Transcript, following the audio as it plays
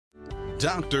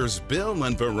Doctors Bill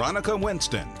and Veronica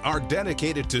Winston are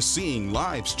dedicated to seeing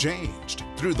lives changed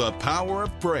through the power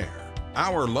of prayer.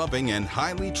 Our loving and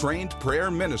highly trained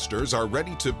prayer ministers are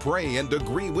ready to pray and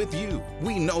agree with you.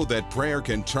 We know that prayer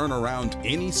can turn around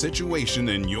any situation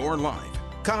in your life.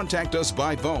 Contact us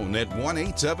by phone at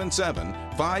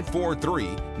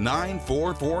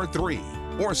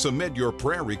 1-877-543-9443 or submit your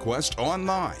prayer request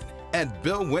online at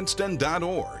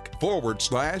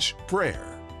billwinston.org/prayer.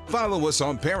 Follow us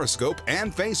on Periscope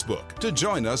and Facebook to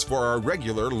join us for our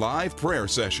regular live prayer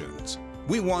sessions.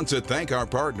 We want to thank our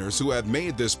partners who have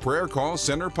made this prayer call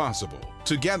center possible.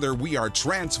 Together, we are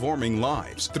transforming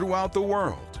lives throughout the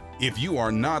world. If you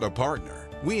are not a partner,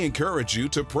 we encourage you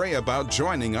to pray about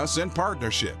joining us in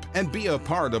partnership and be a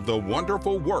part of the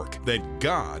wonderful work that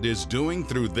God is doing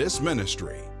through this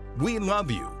ministry. We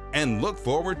love you and look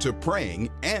forward to praying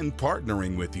and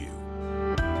partnering with you.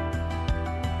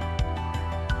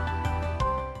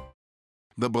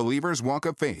 The Believer's Walk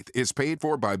of Faith is paid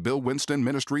for by Bill Winston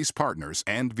Ministries partners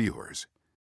and viewers.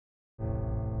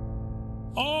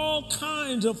 All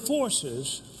kinds of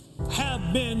forces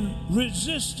have been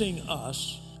resisting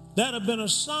us that have been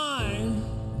assigned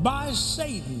by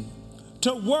Satan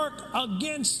to work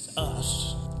against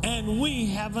us, and we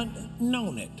haven't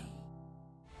known it.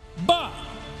 But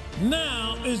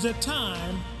now is the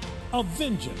time of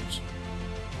vengeance.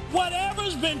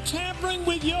 Whatever's been tampering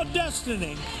with your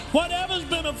destiny, whatever's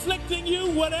been afflicting you,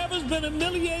 whatever's been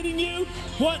humiliating you,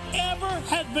 whatever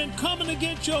has been coming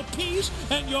against your peace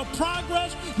and your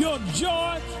progress, your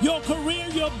joy, your career,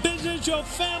 your business, your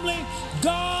family,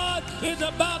 God is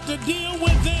about to deal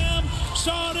with them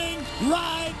starting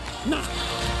right now.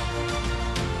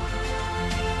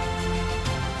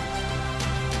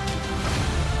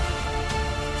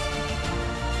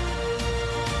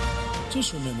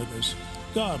 Just remember this.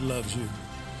 God loves you.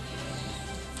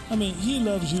 I mean, he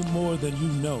loves you more than you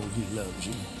know he loves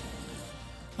you.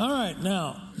 All right,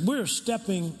 now, we're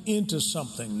stepping into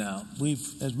something now.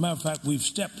 As a matter of fact, we've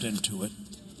stepped into it.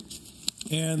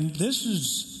 And this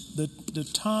is the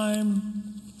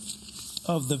time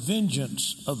of the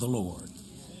vengeance of the Lord.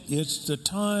 It's the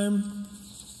time,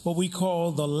 what we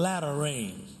call the latter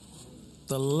rain.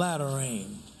 The latter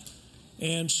rain.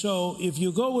 And so, if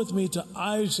you go with me to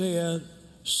Isaiah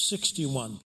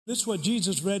 61. This is what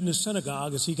Jesus read in the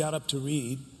synagogue as he got up to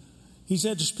read. He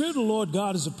said, "The Spirit of the Lord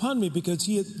God is upon me because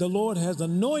the Lord has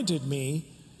anointed me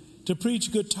to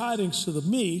preach good tidings to the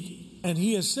meek, and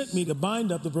he has sent me to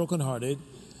bind up the brokenhearted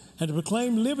and to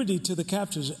proclaim liberty to the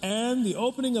captives and the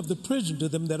opening of the prison to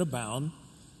them that are bound,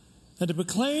 and to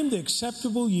proclaim the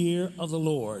acceptable year of the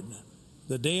Lord,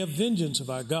 the day of vengeance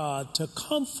of our God, to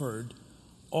comfort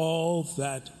all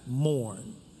that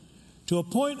mourn. To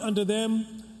appoint unto them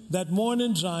that mourn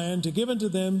in Zion, to give unto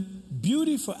them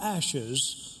beauty for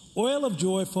ashes, oil of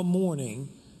joy for mourning,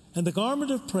 and the garment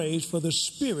of praise for the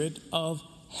spirit of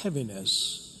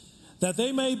heaviness, that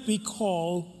they may be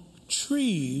called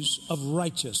trees of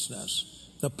righteousness,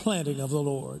 the planting of the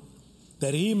Lord,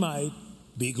 that he might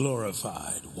be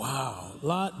glorified." Wow,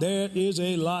 there is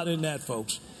a lot in that,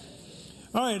 folks.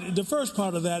 All right, the first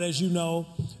part of that, as you know,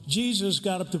 Jesus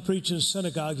got up to preach in the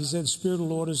synagogue. He said, "The Spirit of the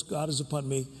Lord God is upon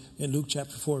me," in Luke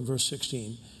chapter 4 and verse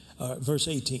 18, Spirit of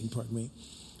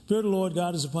the Lord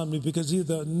God is upon me because he has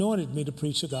anointed me to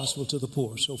preach the gospel to the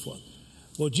poor, so forth.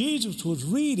 Well, Jesus was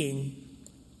reading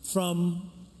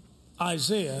from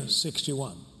Isaiah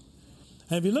 61.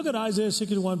 And if you look at Isaiah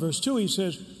 61 verse 2, he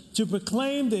says, "To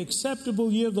proclaim the acceptable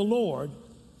year of the Lord,"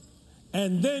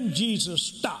 and then Jesus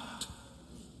stopped.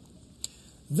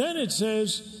 Then it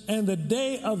says, "and the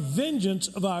day of vengeance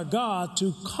of our God,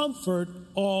 to comfort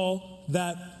all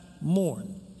that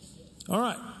mourn." All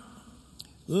right.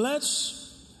 Let's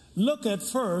look at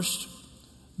first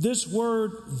this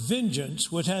word vengeance,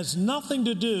 which has nothing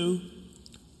to do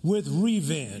with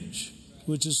revenge,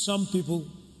 which is some people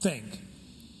think.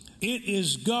 It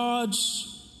is God's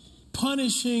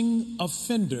punishing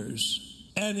offenders,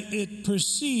 and it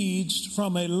proceeds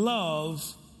from a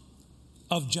love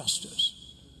of justice.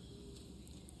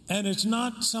 And it's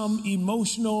not some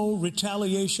emotional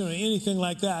retaliation or anything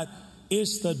like that.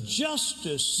 It's the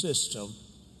justice system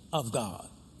of God.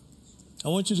 I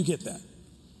want you to get that.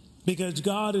 Because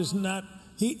God is not,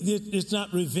 it's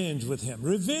not revenge with him.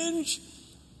 Revenge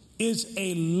is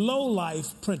a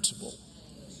low-life principle.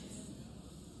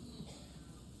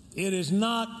 It is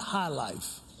not high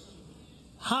life.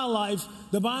 High life,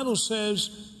 the Bible says,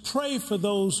 pray for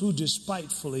those who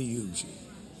despitefully use you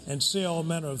and say all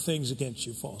manner of things against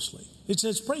you falsely. It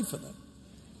says pray for them.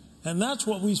 And that's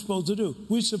what we're supposed to do.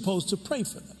 We're supposed to pray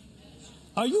for them.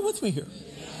 Are you with me here?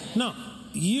 No,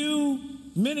 you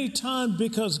many times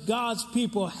because God's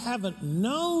people haven't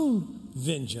known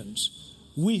vengeance,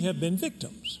 we have been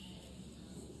victims.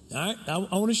 All right, I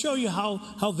want to show you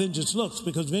how vengeance looks,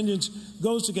 because vengeance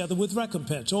goes together with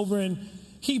recompense. Over in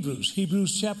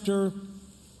Hebrews chapter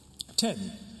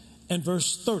 10 and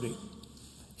verse 30,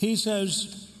 he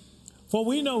says, "For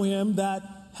we know him that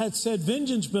hath said,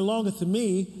 Vengeance belongeth to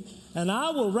me, and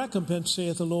I will recompense,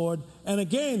 saith the Lord. And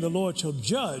again the Lord shall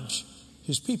judge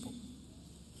his people."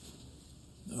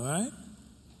 All right?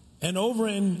 And over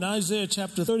in Isaiah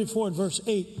chapter 34 and verse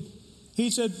 8, he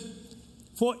said,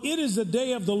 "For it is the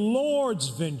day of the Lord's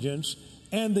vengeance,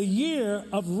 and the year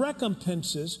of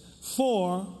recompenses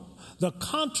for the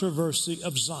controversy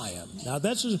of Zion." Now,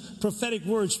 that's a prophetic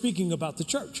word speaking about the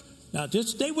church. Now, just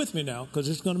stay with me now, because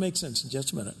it's going to make sense in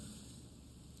just a minute.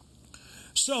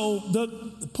 So, the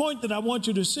point that I want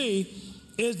you to see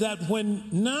is that when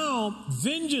now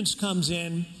vengeance comes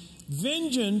in,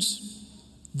 vengeance,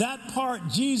 that part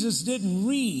Jesus didn't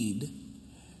read,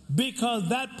 because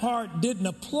that part didn't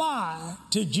apply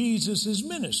to Jesus'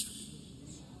 ministry.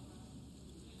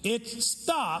 It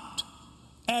stopped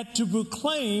at to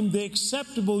proclaim the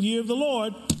acceptable year of the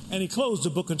Lord, and he closed the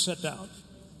book and sat down.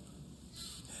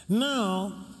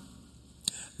 Now,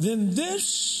 then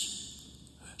this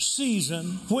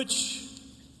season, which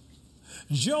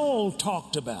Joel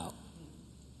talked about,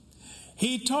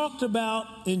 he talked about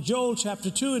in Joel chapter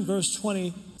 2 and verse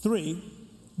 23,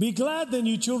 "Be glad then,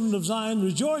 you children of Zion,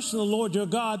 rejoice in the Lord your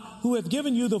God, who hath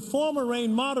given you the former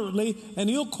rain moderately, and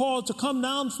he'll cause to come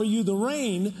down for you the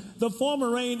rain, the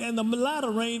former rain and the latter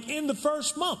rain in the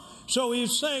first month." So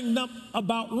he's saying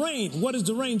about rain. What is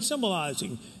the rain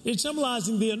symbolizing? It's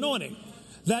symbolizing the anointing,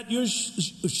 that you're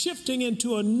shifting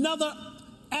into another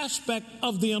aspect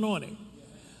of the anointing.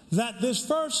 That this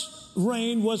first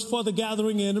rain was for the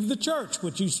gathering in of the church,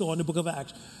 which you saw in the book of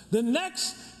Acts. The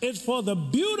next is for the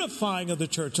beautifying of the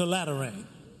church, the latter rain.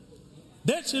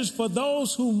 This is for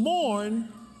those who mourn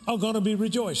are going to be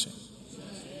rejoicing.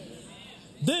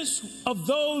 This of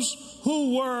those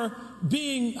who were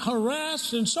being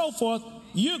harassed and so forth,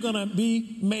 you're going to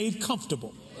be made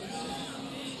comfortable.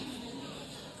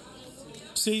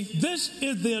 See, this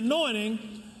is the anointing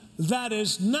that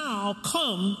is now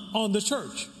come on the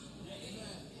church.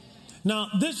 Now,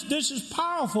 this is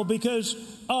powerful, because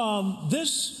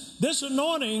this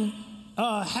anointing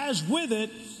has with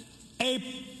it a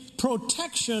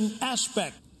protection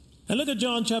aspect. And look at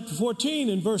John chapter 14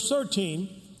 and verse 13.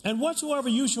 "And whatsoever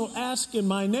you shall ask in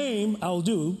my name, I'll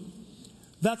do,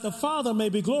 that the Father may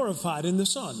be glorified in the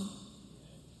Son.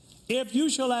 If you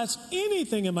shall ask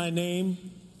anything in my name,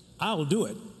 I'll do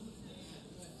it.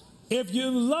 If you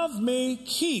love me,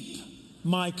 keep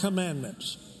my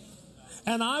commandments.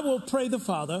 And I will pray the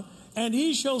Father, and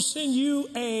he shall send you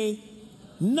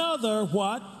another,"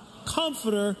 what?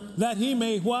 "Comforter, that he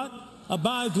may," what?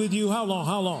 "Abide with you." How long?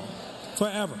 How long?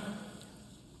 Forever.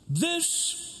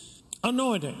 This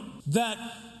anointing that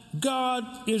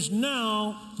God is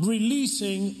now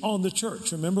releasing on the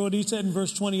church. Remember what he said in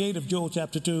verse 28 of Joel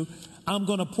chapter 2? "I'm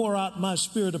going to pour out my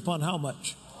spirit upon" how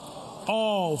much?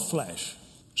 All flesh.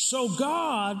 So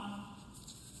God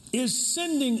is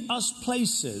sending us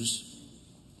places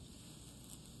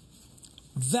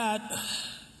that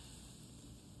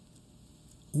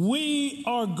we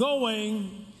are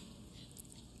going,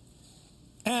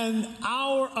 and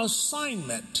our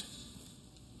assignment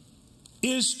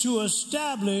is to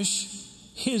establish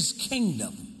his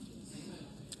kingdom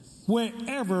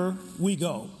wherever we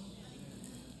go.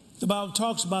 The Bible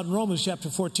talks about in Romans chapter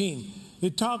 14,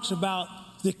 it talks about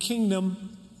the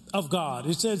kingdom of God.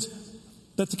 It says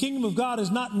that the kingdom of God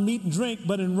is not in meat and drink,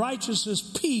 but in righteousness,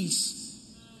 peace,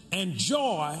 and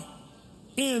joy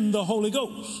in the Holy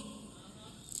Ghost.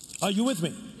 Are you with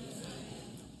me?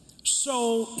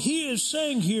 So he is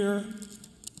saying here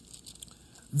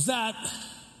that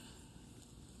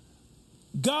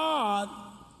God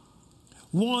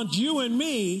wants you and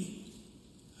me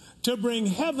to bring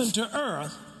heaven to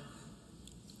earth,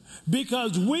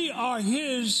 because we are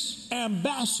his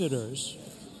ambassadors.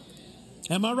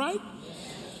 Am I right?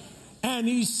 And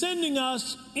he's sending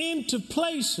us into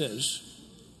places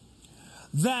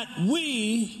that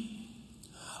we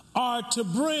are to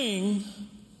bring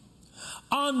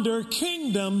under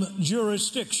kingdom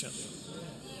jurisdiction.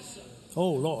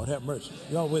 Oh, Lord, have mercy.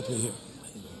 Y'all with me here?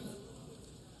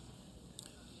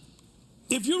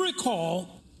 If you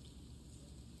recall,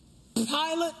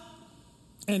 Pilate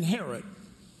and Herod,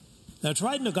 that's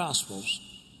right in the Gospels,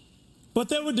 but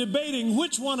they were debating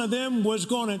which one of them was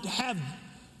going to have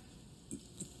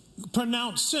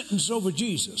pronounced sentence over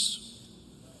Jesus.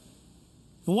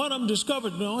 And one of them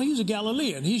discovered, no, he's a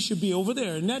Galilean. He should be over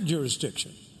there in that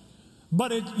jurisdiction.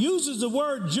 But it uses the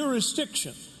word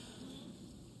jurisdiction.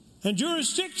 And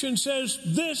jurisdiction says,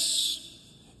 this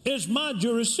is my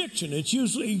jurisdiction. It's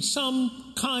usually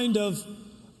some kind of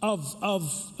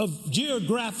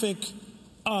geographic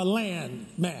land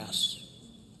mass.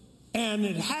 And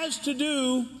it has to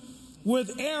do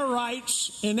with air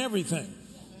rights and everything.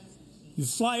 You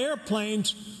fly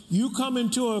airplanes, you come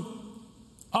into a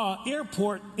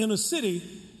airport in a city,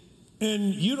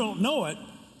 and you don't know it,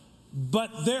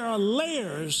 but there are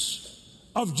layers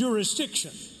of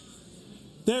jurisdiction.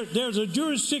 There's a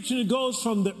jurisdiction that goes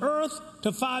from the earth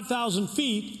to 5,000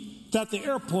 feet that the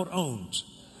airport owns.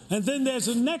 And then there's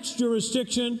a next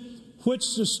jurisdiction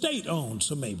which the state owns,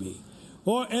 so maybe.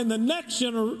 And the next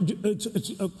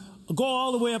go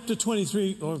all the way up to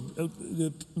 23, or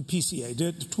the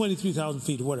PCA, 23,000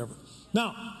 feet or whatever.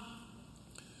 Now,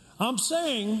 I'm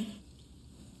saying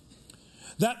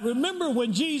that remember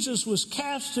when Jesus was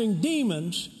casting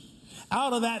demons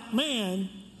out of that man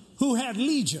who had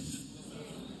legion.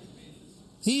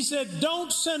 He said,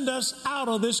 don't send us out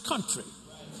of this country.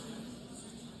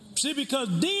 See, because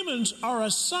demons are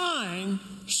assigned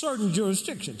certain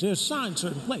jurisdictions. They're assigned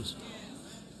certain places.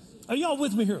 Are y'all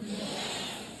with me here?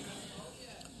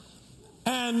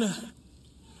 And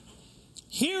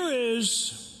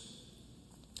here's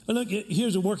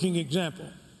a working example.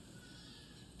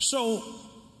 So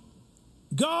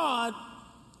God,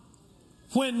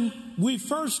 when we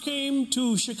first came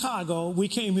to Chicago, we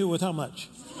came here with how much?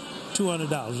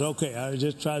 $200. Okay, I was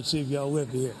just trying to see if y'all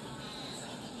with me here.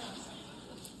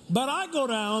 But I go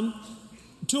down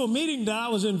to a meeting that I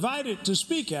was invited to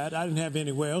speak at. I didn't have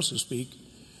anywhere else to speak.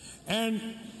 And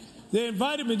they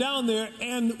invited me down there,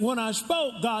 and when I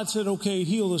spoke, God said, okay,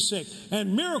 heal the sick.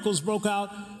 And miracles broke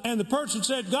out, and the person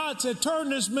said, God said, turn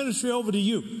this ministry over to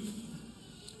you.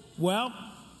 Well,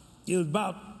 it was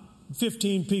about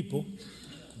 15 people.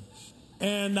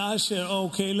 And I said,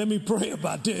 okay, let me pray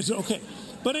about this. Okay.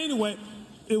 But anyway,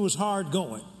 it was hard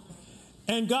going.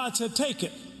 And God said, take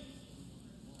it.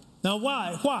 Now,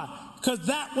 why? Why? Because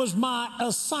that was my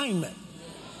assignment.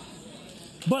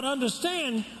 But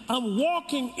understand, I'm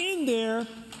walking in there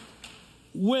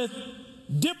with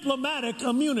diplomatic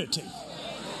immunity.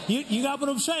 You got what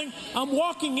I'm saying? I'm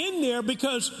walking in there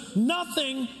because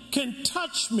nothing can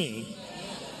touch me.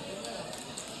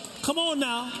 Come on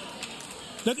now.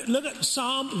 Look at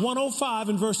Psalm 105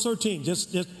 and verse 13.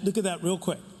 Just look at that real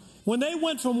quick. When they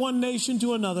went from one nation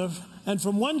to another and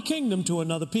from one kingdom to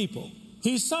another people,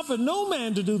 he suffered no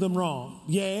man to do them wrong.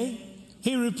 Yea,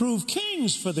 he reproved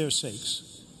kings for their sakes.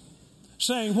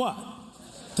 Saying what?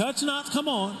 Touch not, come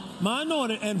on, my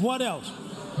anointed, and what else?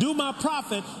 Do my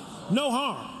prophet no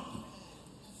harm.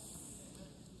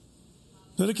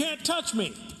 So they can't touch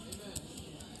me.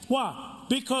 Why?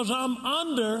 Because I'm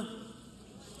under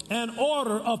an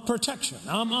order of protection.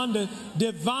 I'm under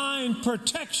divine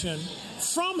protection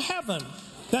from heaven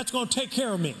that's going to take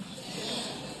care of me.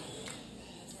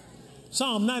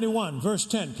 Psalm 91, verse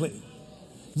 10, please.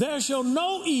 There shall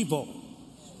no evil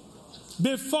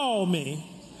befall me,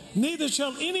 neither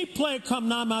shall any plague come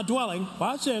nigh my dwelling.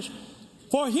 Watch this.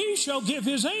 For he shall give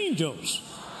his angels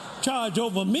charge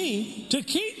over me to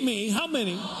keep me, how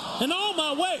many? In all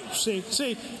my ways.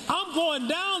 See, I'm going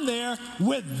down there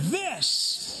with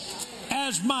this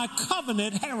as my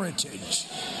covenant heritage.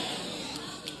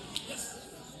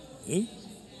 See,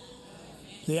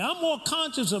 I'm more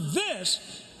conscious of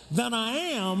this than I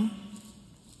am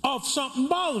of something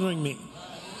bothering me.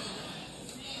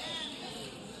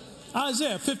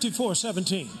 Isaiah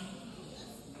 54:17.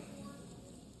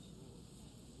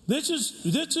 This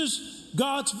is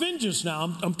God's vengeance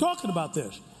now. I'm talking about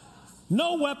this.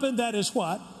 No weapon that is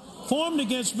what? Formed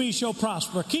against me shall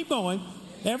prosper. Keep going.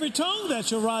 Every tongue that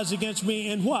shall rise against me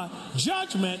in what?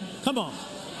 Judgment. Come on.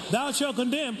 Thou shalt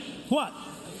condemn what?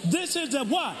 This is the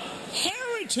what?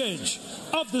 Heritage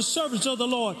of the servants of the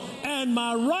Lord. And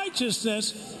my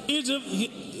righteousness is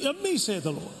of me, saith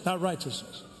the Lord. Thy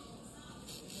righteousness.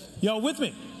 Y'all with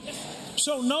me?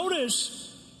 So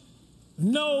notice,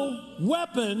 no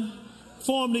weapon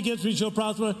formed against me shall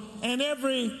prosper, and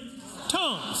every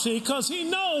tongue. See, because he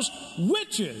knows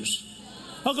witches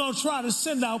are going to try to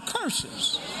send out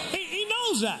curses. He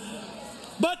knows that.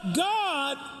 But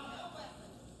God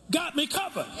got me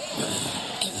covered.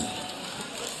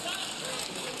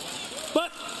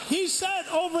 But he said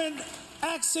over in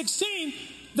Acts 16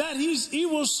 that he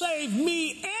will save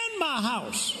me and my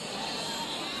house.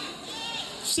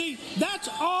 See, that's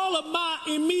all of my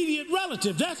immediate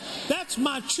relatives. That's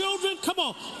my children. Come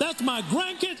on. That's my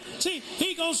grandkids. See,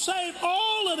 he gonna save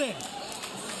all of them.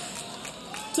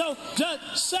 So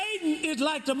Satan is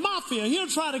like the mafia. He'll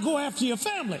try to go after your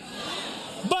family,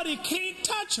 but he can't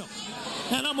touch them.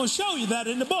 And I'm going to show you that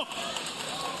in the book.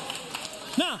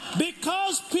 Now,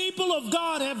 because people of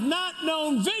God have not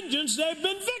known vengeance, they've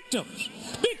been victims.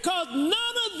 Because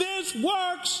none of this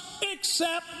works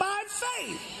except by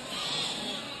faith.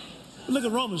 Look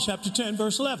at Romans chapter 10,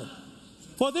 verse 11.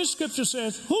 For this scripture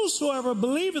says, whosoever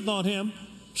believeth on him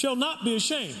shall not be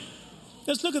ashamed.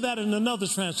 Let's look at that in another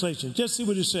translation. Just see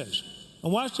what it says.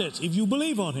 And watch this. If you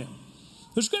believe on him.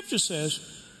 The scripture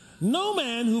says, no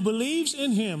man who believes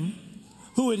in him,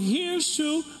 who adheres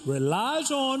to,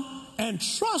 relies on, and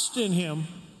trusts in him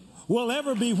will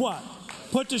ever be what?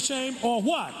 Put to shame or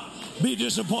what? Be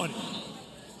disappointed.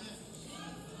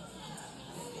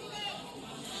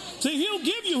 See, he'll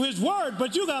give you his word,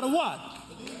 but you got to what?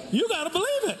 You got to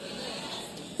believe it.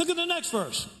 Look at the next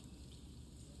verse.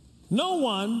 No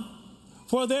one,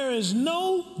 for there is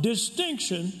no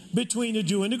distinction between the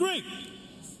Jew and the Greek,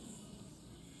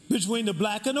 between the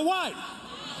black and the white.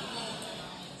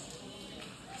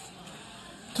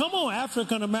 Come on,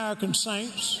 African American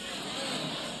saints.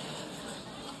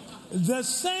 The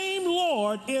same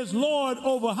Lord is Lord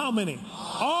over how many?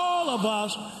 All of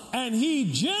us. And he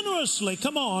generously,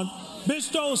 come on,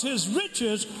 bestows his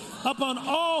riches upon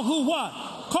all who what?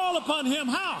 Call upon him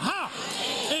how? How?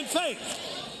 In faith.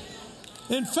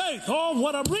 In faith. Oh,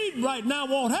 what I'm reading right now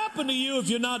won't happen to you if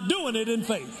you're not doing it in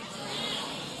faith.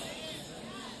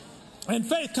 And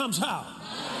faith comes how?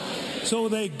 So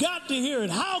they got to hear it.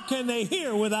 How can they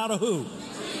hear without a who?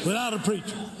 Without a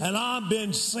preacher. And I've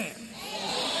been sent.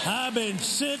 I've been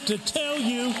sent to tell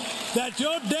you that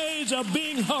your days are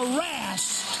being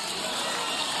harassed.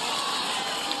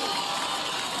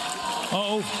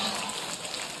 Oh.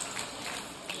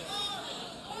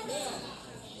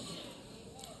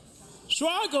 So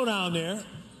I go down there,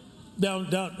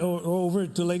 down over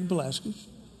to Lake Velasquez,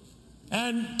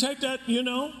 and take that,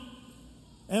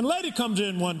 and a lady comes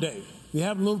in one day. We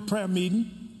have a little prayer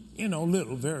meeting,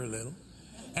 little, very little.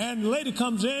 And the lady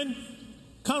comes in,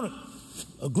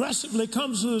 aggressively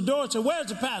comes to the door and says, where's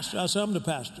the pastor? I said, I'm the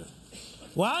pastor.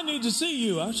 Well, I need to see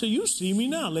you. I said, you see me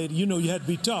now, lady. You had to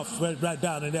be tough right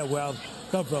down in there where I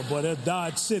come from, boy. That's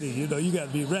Dodge City. You got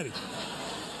to be ready.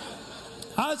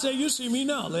 I said, you see me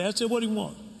now, lady. I said, what do you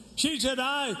want? She said,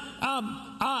 the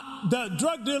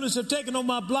drug dealers have taken on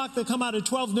my block. They come out at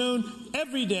 12 noon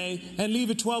every day and leave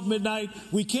at 12 midnight.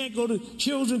 We can't go to,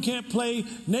 children can't play.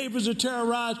 Neighbors are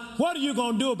terrorized. What are you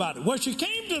going to do about it? Well, she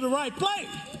came to the right place.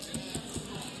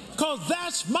 Because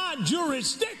that's my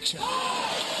jurisdiction.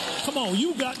 Come on,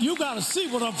 you got to see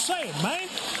what I'm saying, man.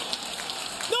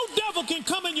 No devil can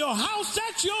come in your house.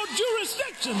 That's your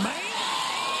jurisdiction, man.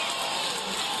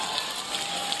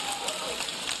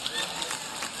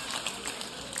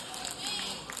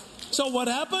 So what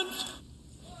happened?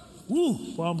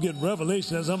 Well, I'm getting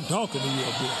revelation as I'm talking to you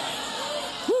up here.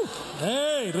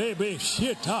 Hey, baby,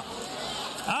 shit. So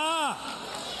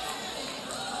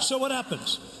what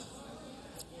happens?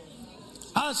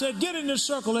 I said, get in this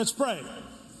circle, let's pray.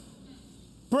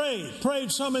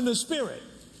 Prayed some in the Spirit.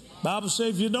 Bible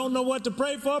says if you don't know what to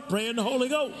pray for, pray in the Holy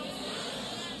Ghost.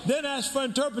 Then ask for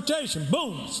interpretation.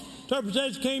 Boom.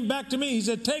 Interpretation came back to me. He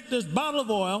said, take this bottle of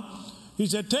oil. He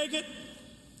said, take it,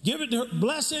 give it to her,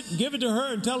 bless it, give it to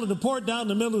her, and tell her to pour it down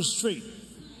the middle of the street.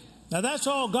 Now, that's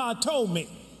all God told me.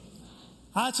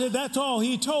 I said, that's all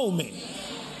he told me.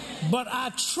 But I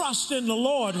trust in the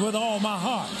Lord with all my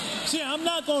heart. See, I'm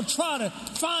not going to try to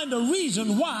find a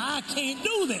reason why I can't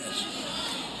do this.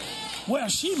 Well,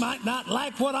 she might not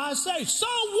like what I say. So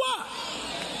what?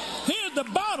 Here's the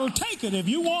bottle. Take it. If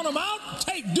you want them out,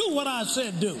 do what I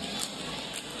said do.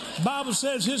 The Bible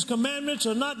says his commandments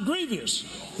are not grievous.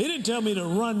 He didn't tell me to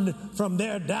run from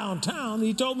there downtown.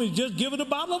 He told me to just give it a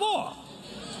bottle of oil.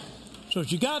 So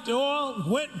she got the oil,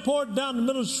 went and poured it down the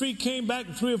middle of the street, came back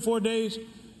in 3 or 4 days.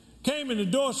 Came in the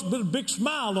door with a big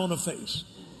smile on her face.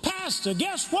 Pastor,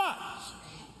 guess what?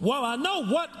 Well, I know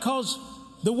what, because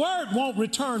the word won't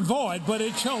return void, but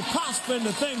it shall prosper in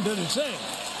the thing that it says.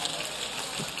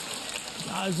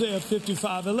 Isaiah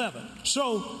 55:11.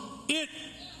 So it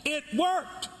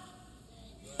worked.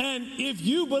 And if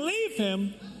you believe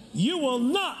him, you will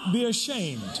not be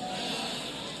ashamed.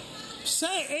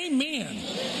 Say amen.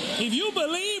 If you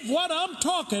believe what I'm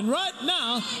talking right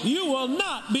now, you will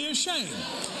not be ashamed.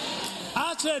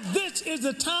 I said, this is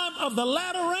the time of the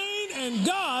latter rain, and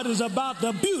God is about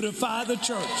to beautify the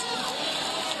church.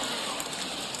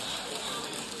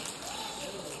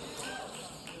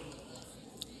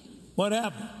 What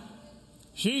happened?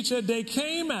 She said they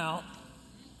came out,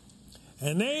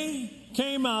 and they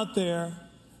came out there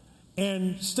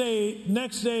and stayed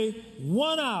next day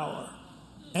 1 hour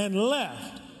and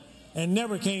left and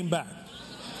never came back.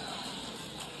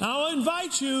 I'll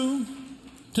invite you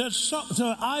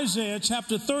to Isaiah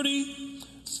chapter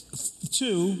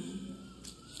 32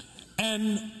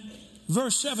 and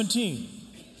verse 17.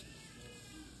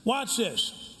 Watch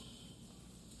this.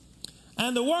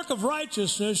 And the work of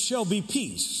righteousness shall be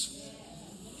peace,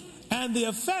 and the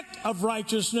effect of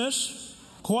righteousness,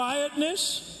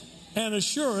 quietness, and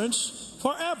assurance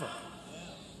forever.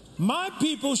 My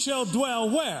people shall dwell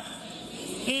where?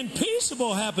 In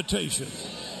peaceable habitations.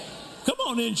 Come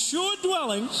on, in sure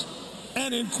dwellings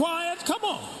and in quiet, come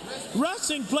on,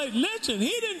 resting place. Listen,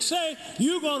 he didn't say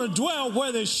you're going to dwell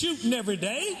where they're shooting every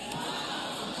day.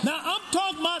 Now, I'm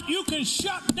talking about you can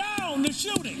shut down the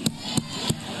shooting.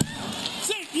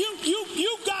 See,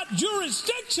 you got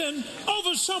jurisdiction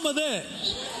over some of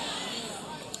this.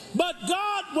 But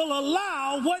God will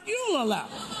allow what you'll allow.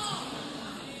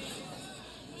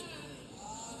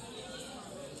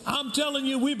 I'm telling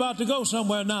you, we're about to go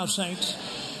somewhere now, saints.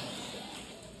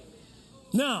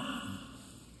 Now,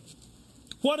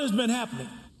 what has been happening?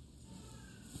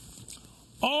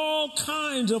 All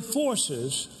kinds of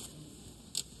forces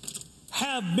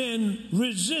have been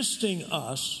resisting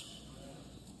us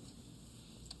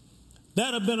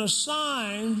that have been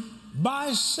assigned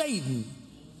by Satan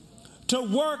to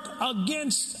work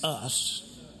against us,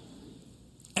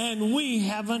 and we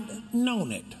haven't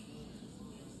known it.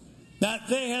 That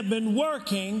they have been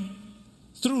working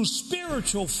through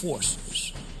spiritual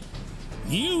forces,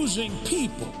 using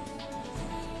people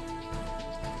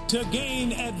to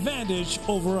gain advantage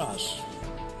over us.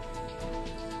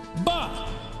 But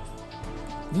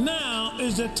now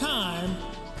is the time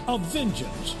of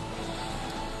vengeance.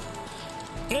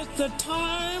 It's the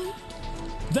time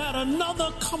that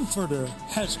another comforter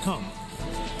has come.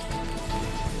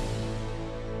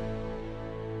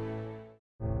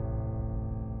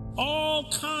 All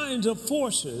kinds of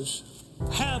forces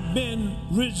have been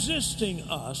resisting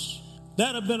us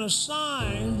that have been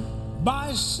assigned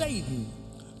by Satan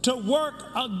to work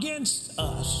against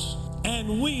us,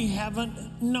 and we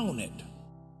haven't known it.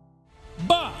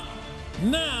 But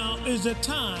now is the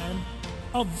time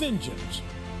of vengeance.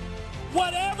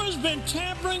 Whatever's been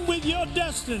tampering with your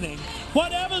destiny,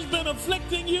 whatever's been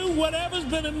afflicting you, whatever's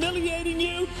been humiliating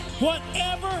you,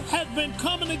 whatever has been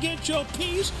coming against your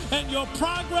peace and your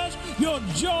progress, your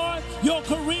joy, your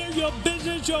career, your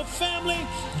business, your family,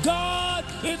 God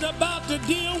is about to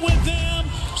deal with them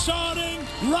starting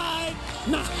right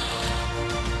now.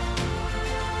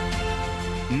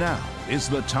 Now is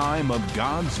the time of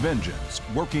God's vengeance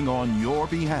working on your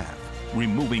behalf,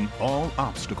 removing all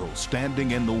obstacles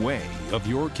standing in the way of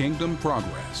your kingdom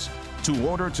progress. To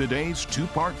order today's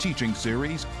two-part teaching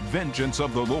series, Vengeance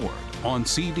of the Lord, on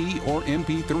CD or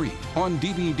MP3, on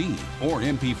DVD or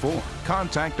MP4,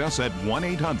 contact us at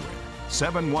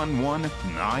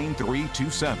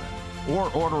 1-800-711-9327 or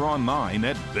order online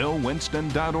at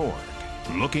BillWinston.org.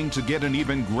 Looking to get an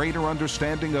even greater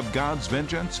understanding of God's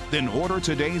vengeance? Then order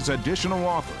today's additional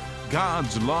offer,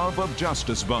 God's Love of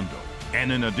Justice Bundle.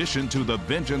 And in addition to the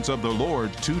Vengeance of the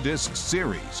Lord 2-disc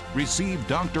series, receive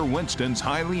Dr. Winston's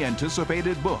highly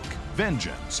anticipated book,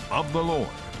 Vengeance of the Lord.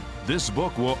 This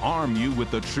book will arm you with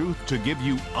the truth to give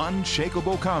you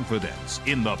unshakable confidence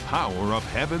in the power of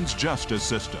heaven's justice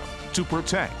system to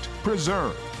protect,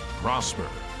 preserve, prosper,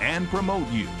 and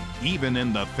promote you, even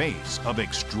in the face of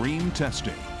extreme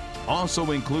testing.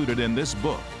 Also included in this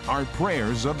book are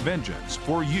prayers of vengeance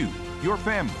for you, your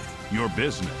family, your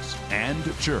business, and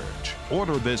church.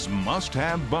 Order this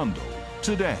must-have bundle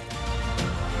today.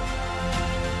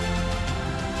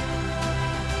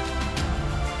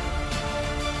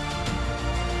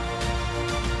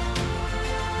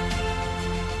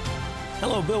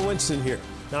 Hello, Bill Winston here.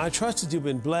 Now, I trust that you've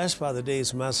been blessed by the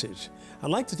day's message. I'd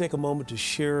like to take a moment to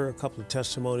share a couple of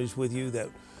testimonies with you that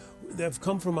have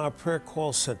come from our prayer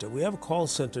call center. We have a call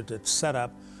center that's set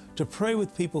up to pray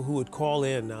with people who would call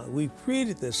in. Now, we've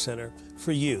created this center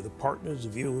for you, the partners, the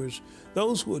viewers,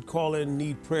 those who would call in and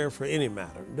need prayer for any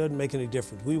matter. It doesn't make any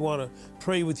difference. We want to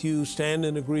pray with you, stand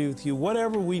and agree with you,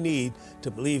 whatever we need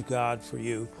to believe God for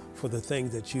you, for the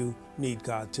things that you need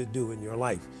God to do in your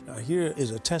life. Now, here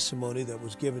is a testimony that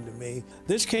was given to me.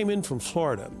 This came in from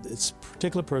Florida. This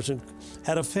particular person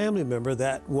had a family member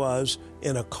that was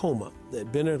in a coma.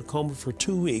 They'd been in a coma for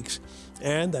 2 weeks,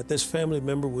 and that this family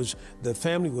member the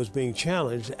family was being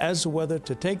challenged as to whether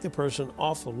to take the person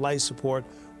off of life support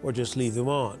or just leave them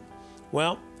on.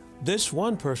 Well, this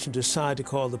one person decided to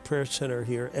call the prayer center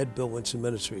here at Bill Winston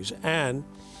Ministries, and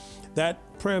that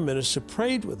prayer minister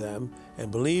prayed with them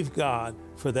and believed God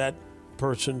for that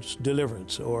person's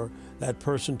deliverance or that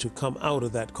person to come out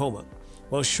of that coma.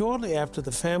 Well, shortly after,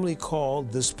 the family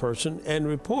called this person and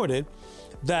reported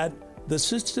that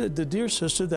the dear sister